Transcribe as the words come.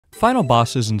Final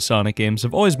bosses in Sonic games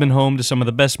have always been home to some of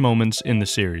the best moments in the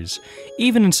series,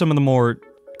 even in some of the more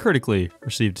critically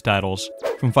received titles.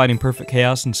 From fighting Perfect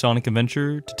Chaos in Sonic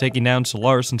Adventure to taking down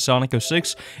Solaris in Sonic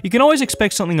 06, you can always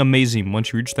expect something amazing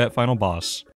once you reach that final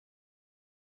boss.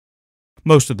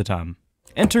 Most of the time.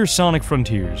 Enter Sonic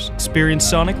Frontiers. Experience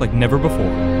Sonic like never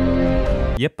before.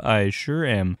 Yep, I sure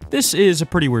am. This is a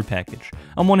pretty weird package.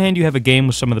 On one hand, you have a game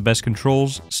with some of the best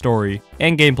controls, story,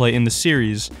 and gameplay in the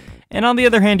series, and on the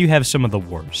other hand, you have some of the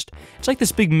worst. It's like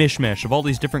this big mishmash of all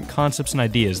these different concepts and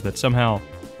ideas that somehow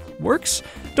works?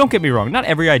 Don't get me wrong, not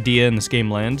every idea in this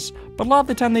game lands, but a lot of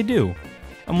the time they do.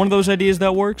 And one of those ideas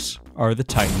that works are the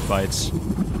Titan fights.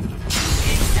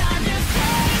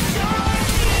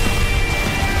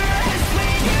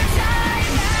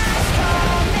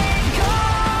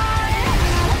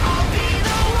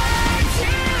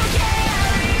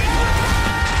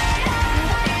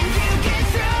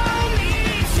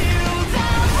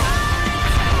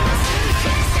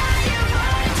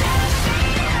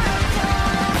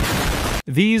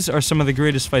 These are some of the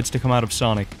greatest fights to come out of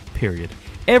Sonic, period.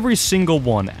 Every single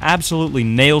one absolutely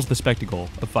nails the spectacle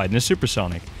of fighting a Super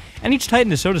Sonic, and each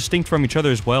Titan is so distinct from each other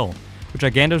as well, with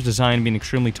Giganto's design being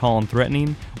extremely tall and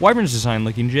threatening, Wyvern's design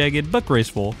looking jagged but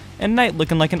graceful, and Knight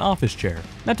looking like an office chair.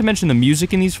 Not to mention the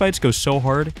music in these fights goes so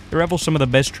hard, it rivals some of the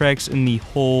best tracks in the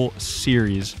whole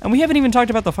series. And we haven't even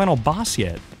talked about the final boss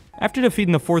yet. After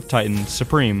defeating the fourth Titan,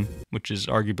 Supreme, which is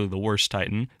arguably the worst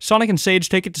Titan, Sonic and Sage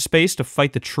take it to space to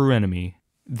fight the true enemy.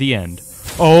 The end.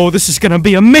 Oh, this is gonna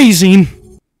be amazing!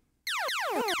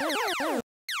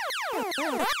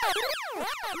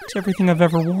 It's everything I've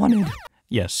ever wanted.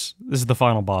 Yes, this is the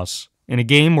final boss. In a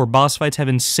game where boss fights have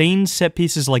insane set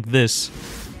pieces like this,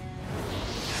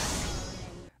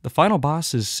 the final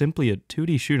boss is simply a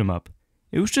 2D shoot-'em-up.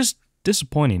 It was just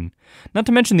disappointing. Not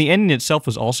to mention the ending itself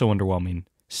was also underwhelming.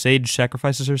 Sage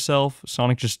sacrifices herself,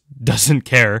 Sonic just doesn't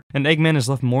care, and Eggman is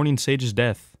left mourning Sage's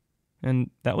death.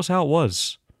 And that was how it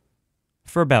was.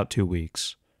 For about 2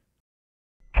 weeks.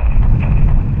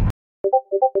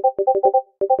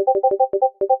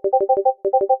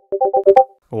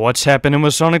 What's happening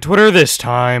with Sonic Twitter this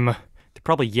time? They're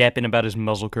probably yapping about his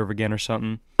muzzle curve again or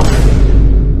something.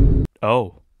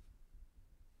 Oh.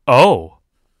 Oh!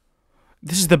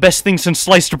 This is the best thing since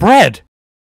sliced bread!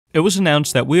 It was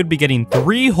announced that we would be getting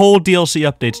 3 whole DLC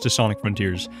updates to Sonic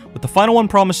Frontiers, with the final one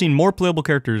promising more playable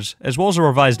characters, as well as a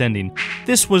revised ending.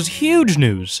 This was huge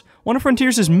news! One of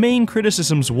Frontiers' main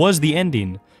criticisms was the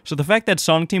ending, so the fact that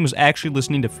Sonic Team was actually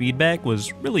listening to feedback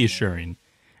was really assuring.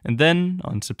 And then,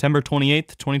 on September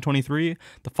 28th, 2023,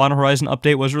 the Final Horizon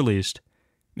update was released.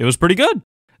 It was pretty good!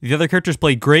 The other characters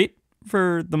played great,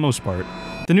 for the most part.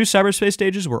 The new cyberspace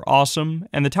stages were awesome,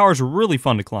 and the towers were really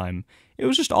fun to climb. It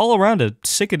was just all around a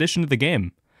sick addition to the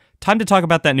game. Time to talk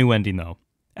about that new ending, though.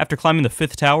 After climbing the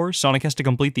 5th tower, Sonic has to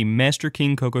complete the Master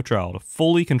King Coco trial to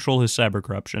fully control his cyber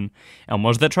corruption. And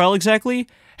what was that trial exactly?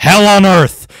 Hell on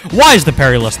Earth! Why is the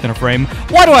parry less than a frame?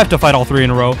 Why do I have to fight all 3 in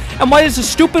a row? And why does this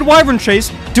stupid wyvern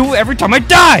chase do every time I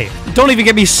die? Don't even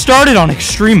get me started on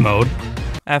extreme mode.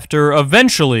 After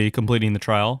eventually completing the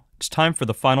trial, it's time for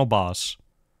the final boss.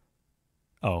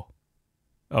 Oh,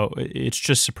 it's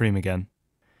just Supreme again.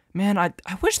 Man, I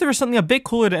wish there was something a bit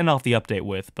cooler to end off the update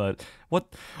with, but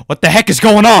what the heck is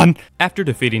going on? After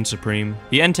defeating Supreme,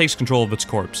 the End takes control of its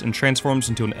corpse and transforms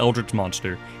into an eldritch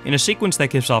monster in a sequence that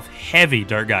gives off heavy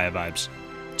Dark Gaia vibes.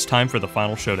 It's time for the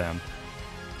final showdown.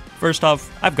 First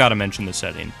off, I've got to mention the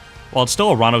setting. While it's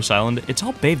still a Ranos Island, it's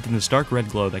all bathed in this dark red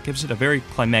glow that gives it a very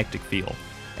climactic feel,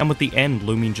 and with the End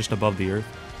looming just above the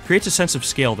Earth, creates a sense of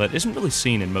scale that isn't really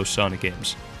seen in most Sonic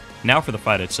games. Now for the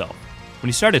fight itself. When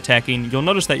you start attacking, you'll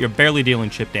notice that you're barely dealing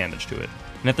chip damage to it,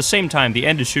 and at the same time, the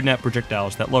End is shooting out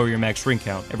projectiles that lower your max ring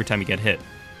count every time you get hit.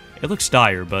 It looks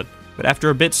dire, but after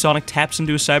a bit, Sonic taps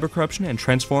into his cyber corruption and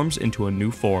transforms into a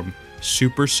new form,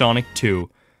 Super Sonic 2.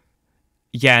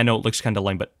 Yeah, I know it looks kinda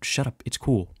lame, but shut up, it's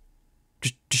cool.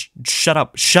 Just shut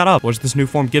up, shut up! What does this new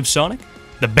form give Sonic?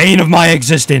 The bane of my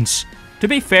existence! To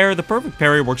be fair, the perfect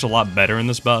parry works a lot better in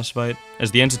this boss fight,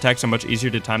 as the End's attacks are much easier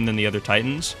to time than the other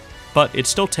Titans, but it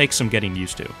still takes some getting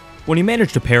used to. When you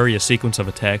manage to parry a sequence of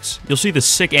attacks, you'll see the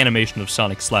sick animation of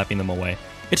Sonic slapping them away.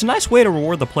 It's a nice way to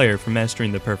reward the player for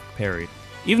mastering the perfect parry.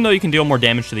 Even though you can deal more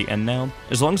damage to the End now,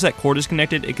 as long as that cord is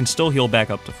connected, it can still heal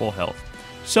back up to full health.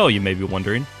 So you may be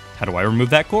wondering, how do I remove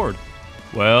that cord?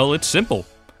 Well, it's simple.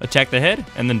 Attack the head,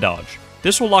 and then dodge.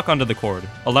 This will lock onto the cord,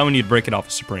 allowing you to break it off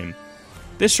of Supreme.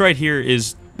 This right here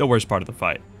is the worst part of the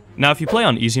fight. Now if you play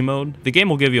on easy mode, the game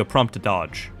will give you a prompt to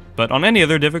dodge, but on any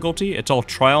other difficulty, it's all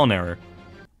trial and error.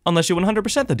 Unless you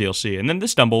 100% the DLC, and then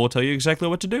this Dumbo will tell you exactly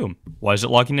what to do. Why is it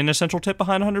locking in a central tip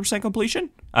behind 100% completion?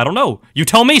 I don't know. You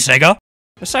tell me, Sega!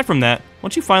 Aside from that,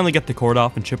 once you finally get the cord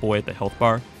off and chip away at the health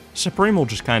bar, Supreme will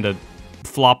just kinda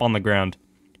flop on the ground.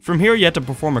 From here, you have to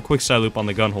perform a quick side loop on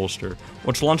the gun holster,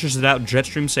 which launches it out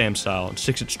Jetstream Sam style and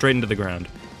sticks it straight into the ground.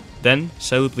 Then,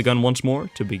 side loop the gun once more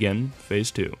to begin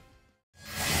Phase 2.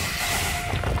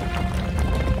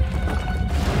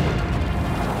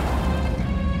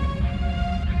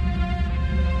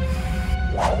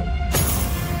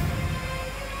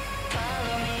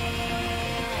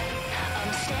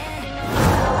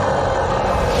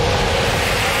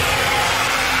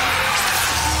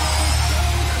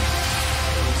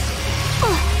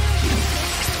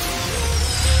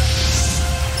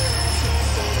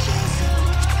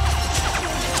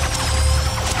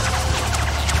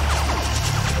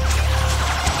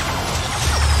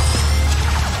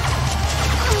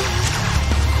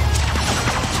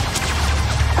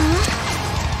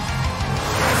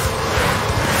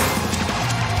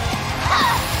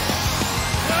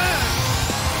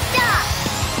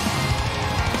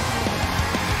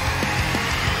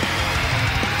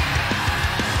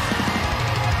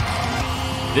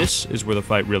 This is where the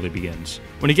fight really begins.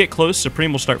 When you get close,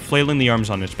 Supreme will start flailing the arms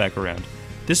on its back around.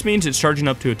 This means it's charging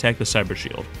up to attack the Cyber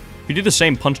Shield. If you do the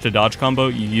same punch to dodge combo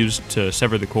you used to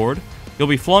sever the cord, you'll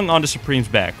be flung onto Supreme's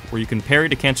back, where you can parry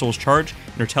to cancel his charge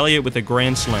and retaliate with a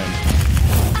Grand Slam.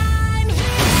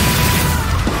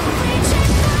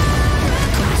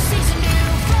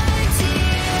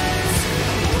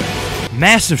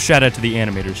 Massive shout out to the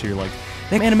animators here, like,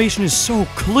 that animation is so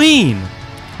clean!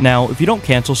 Now, if you don't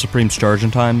cancel Supreme's charge in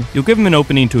time, you'll give him an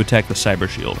opening to attack the Cyber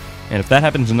Shield, and if that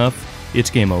happens enough, it's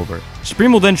game over.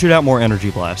 Supreme will then shoot out more energy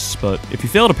blasts, but if you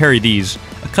fail to parry these,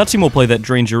 a cutscene will play that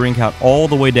drains your ring count all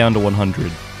the way down to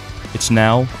 100. It's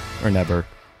now or never.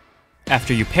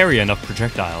 After you parry enough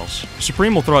projectiles,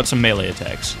 Supreme will throw out some melee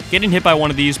attacks. Getting hit by one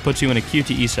of these puts you in a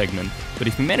QTE segment, but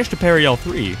if you manage to parry all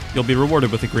three, you'll be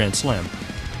rewarded with a Grand Slam.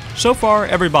 So far,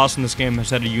 every boss in this game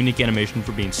has had a unique animation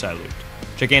for being side looped.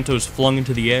 Giganto is flung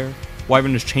into the air,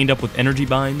 Wyvern is chained up with energy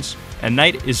binds, and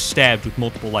Knight is stabbed with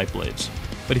multiple light blades.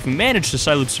 But if you manage to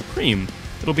side loop Supreme,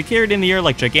 it'll be carried in the air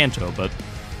like Giganto, but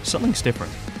something's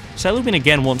different. Side looping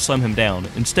again won't slam him down,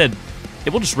 instead,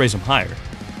 it will just raise him higher.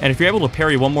 And if you're able to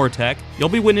parry one more attack, you'll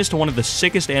be witness to one of the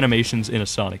sickest animations in a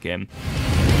Sonic game.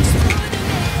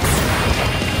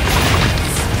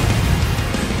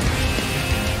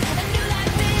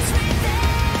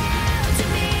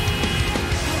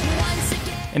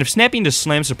 And if snapping to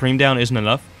slam Supreme down isn't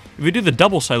enough, if you do the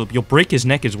double side loop, you'll break his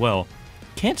neck as well.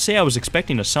 Can't say I was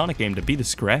expecting a Sonic game to be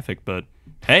this graphic, but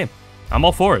hey, I'm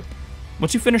all for it.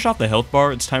 Once you finish off the health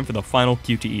bar, it's time for the final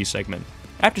QTE segment.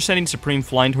 After sending Supreme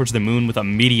flying towards the moon with a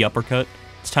meaty uppercut,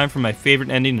 it's time for my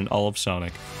favorite ending in all of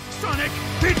Sonic. Sonic,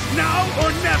 it's now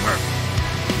or never!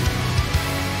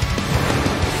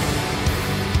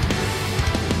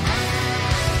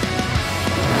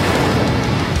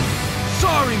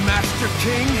 Sorry, Master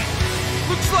King.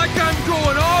 Looks like I'm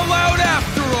going all out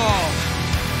after all.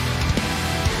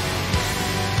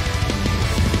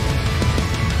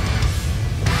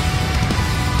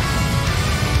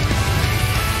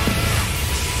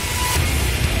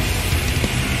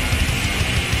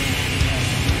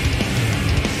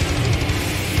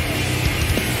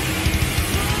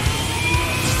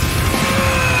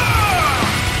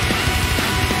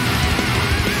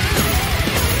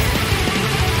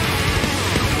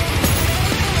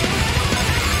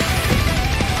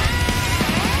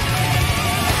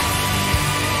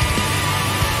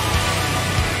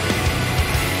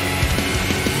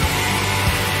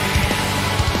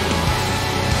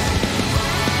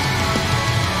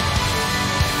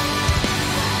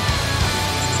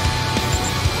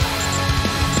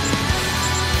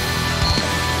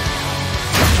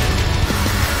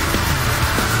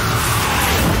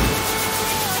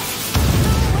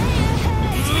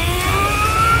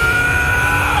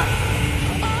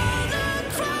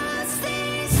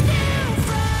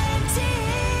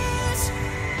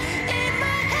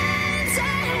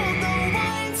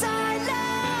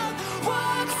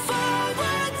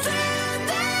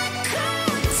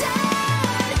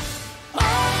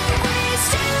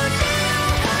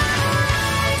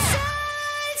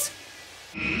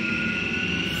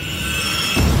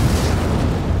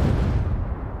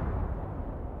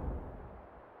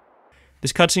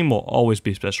 This cutscene will always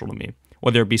be special to me,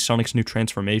 whether it be Sonic's new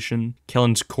transformation,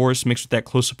 Kellen's chorus mixed with that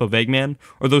close-up of Eggman,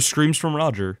 or those screams from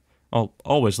Roger. I'll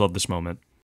always love this moment.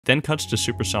 Then cuts to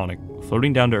Super Sonic,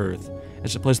 floating down to Earth,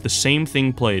 as it plays the same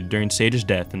thing played during Sage's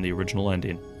death in the original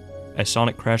ending. As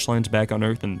Sonic crash lands back on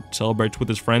Earth and celebrates with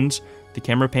his friends, the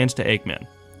camera pans to Eggman.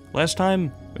 Last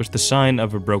time, it was the sign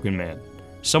of a broken man,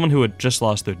 someone who had just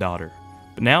lost their daughter.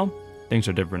 But now, things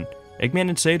are different. Eggman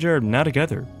and Sage are now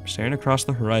together, staring across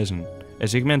the horizon,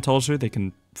 as Eggman tells her they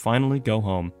can finally go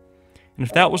home. And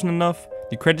if that wasn't enough,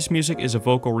 the credits music is a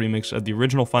vocal remix of the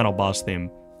original final boss theme,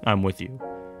 I'm With You.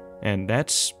 And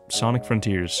that's Sonic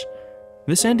Frontiers.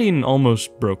 This ending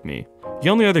almost broke me. The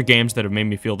only other games that have made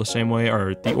me feel the same way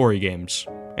are the Ori games,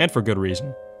 and for good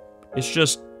reason. It's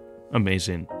just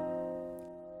amazing.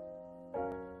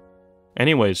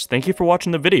 Anyways, thank you for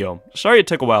watching the video. Sorry it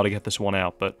took a while to get this one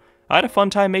out, but I had a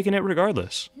fun time making it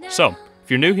regardless. So,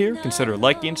 if you're new here, consider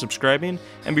liking, subscribing,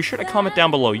 and be sure to comment down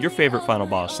below your favorite final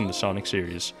boss in the Sonic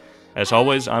series. As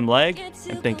always, I'm Lag,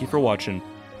 and thank you for watching.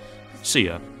 See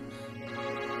ya.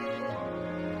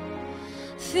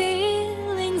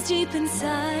 Feelings deep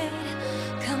inside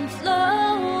come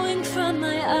flowing from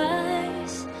my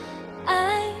eyes.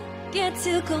 I get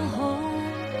to go home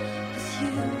with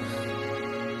you.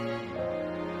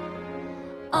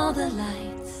 All the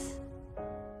lights